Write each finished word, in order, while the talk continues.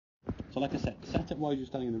So like I said, setup-wise, you're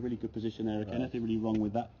standing in a really good position there. Okay, nothing really wrong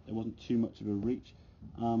with that. There wasn't too much of a reach.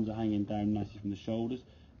 Arms are hanging down nicely from the shoulders.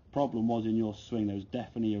 Problem was in your swing, there was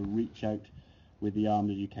definitely a reach out with the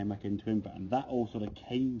arms as you came back into impact, and that all sort of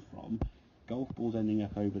came from golf balls ending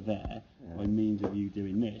up over there by means of you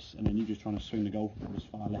doing this, and then you just trying to swing the golf ball as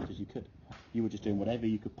far left as you could. You were just doing whatever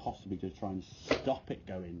you could possibly to try and stop it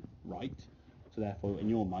going right. So therefore, in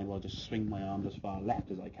your mind, well, I'll just swing my arms as far left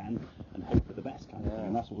as I can and hope for the best kind of thing.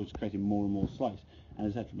 And that's what was creating more and more slice. And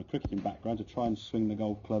as I said, from a cricketing background, to try and swing the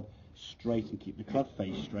golf club straight and keep the club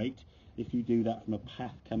face straight, if you do that from a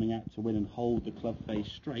path coming out to win and hold the club face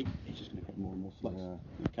straight, it's just going to create more and more slice.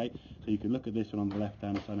 Okay, so you can look at this one on the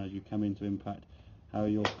left-hand side as you come into impact, how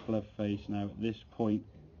your club face now at this point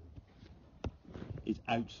is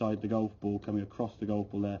outside the golf ball, coming across the golf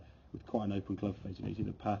ball there, with quite an open club face. You see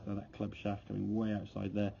the path of that club shaft going way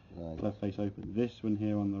outside there, club face open. This one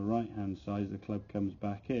here on the right hand side, as the club comes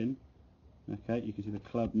back in, okay, you can see the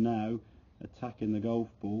club now attacking the golf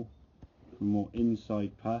ball from more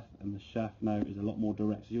inside path, and the shaft now is a lot more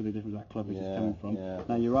direct. So you see the difference that club face is coming from.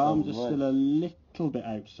 Now your arms are still a little bit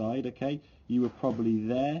outside, okay, you were probably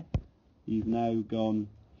there, you've now gone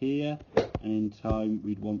here, and in time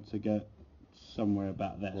we'd want to go somewhere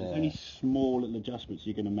about there. So it's only small little adjustments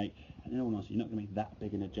you're going to make, and in all honesty, you're not going to make that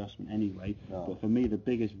big an adjustment anyway. But for me, the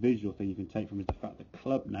biggest visual thing you can take from is the fact the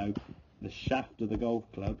club now, the shaft of the golf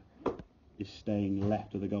club is staying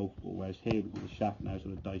left of the golf ball, whereas here the shaft now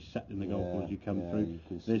sort of dissecting the golf ball as you come through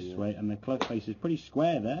this way, and the club face is pretty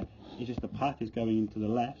square there. It's just the path is going into the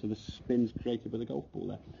left, so the spin's created by the golf ball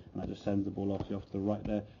there, and that just sends the ball off to the right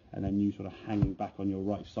there, and then you sort of hanging back on your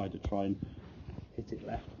right side to try and hit it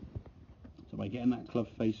left. So by getting that club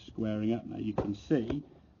face squaring up now, you can see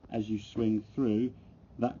as you swing through,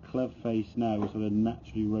 that club face now is sort of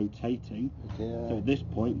naturally rotating. So at this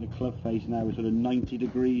point, the club face now is sort of 90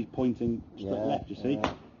 degrees pointing straight left, you see.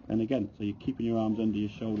 And again, so you're keeping your arms under your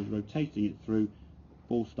shoulders, rotating it through,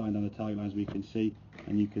 ball starting down the target line as we can see,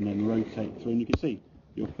 and you can then rotate through, and you can see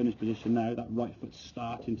your finished position now, that right foot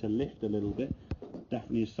starting to lift a little bit,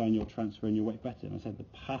 definitely a sign you're transferring your weight better. And I said the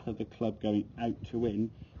path of the club going out to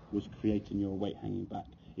in was creating your weight hanging back.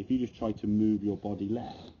 If you just try to move your body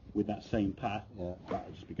left with that same path, that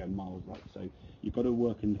would just be going miles right. So you've got to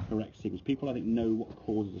work in the correct sequence. People, I think, know what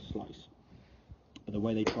causes a slice, but the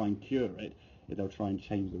way they try and cure it is they'll try and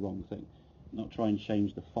change the wrong thing. Not try and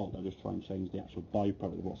change the fault, they'll just try and change the actual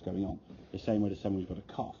byproduct of what's going on. The same way to someone who's got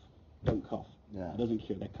a cough. Don't cough. It doesn't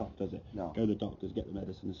cure their cough, does it? No. Go to the doctors, get the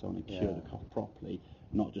medicine and so on, and cure the cough properly.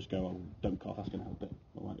 Not just go, oh, don't cough, that's going to help it.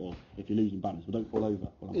 All right? Or if you're losing balance, well, don't fall over.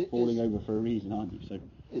 Well, I'm falling over for a reason, aren't you? So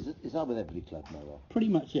is that with every club now? Pretty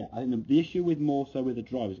much, yeah. I think the issue with more so with the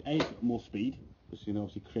drivers, it's got more speed, which can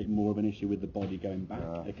obviously create more of an issue with the body going back.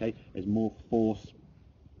 Okay, there's more force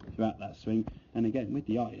throughout that swing, and again with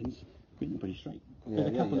the irons, getting pretty straight.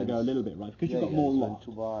 There's a couple that go a little bit right because you've got more loft.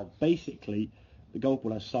 Basically, the golf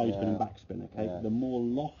ball has side spin and backspin. Okay, the more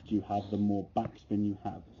loft you have, the more backspin you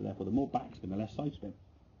have. So therefore, the more backspin, the less side spin.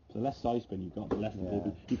 So the less side spin you've got, the less the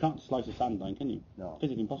ball. You can't slice a sand line, can you? No.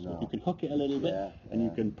 Physically impossible. You can hook it a little bit, and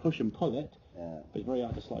you can push and pull it, but it's very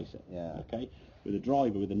hard to slice it. Okay, with a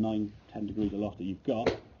driver with the 9-10 degrees of loft that you've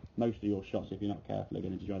got, most of your shots, if you're not careful, are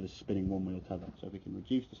going to be either spinning one way or t'other. So if we can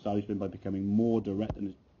reduce the side spin by becoming more direct, and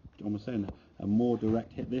as John was saying, a more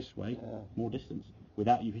direct hit this way, more distance,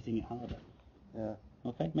 without you hitting it harder.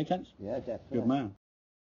 Okay, make sense? Yeah, definitely. Good man.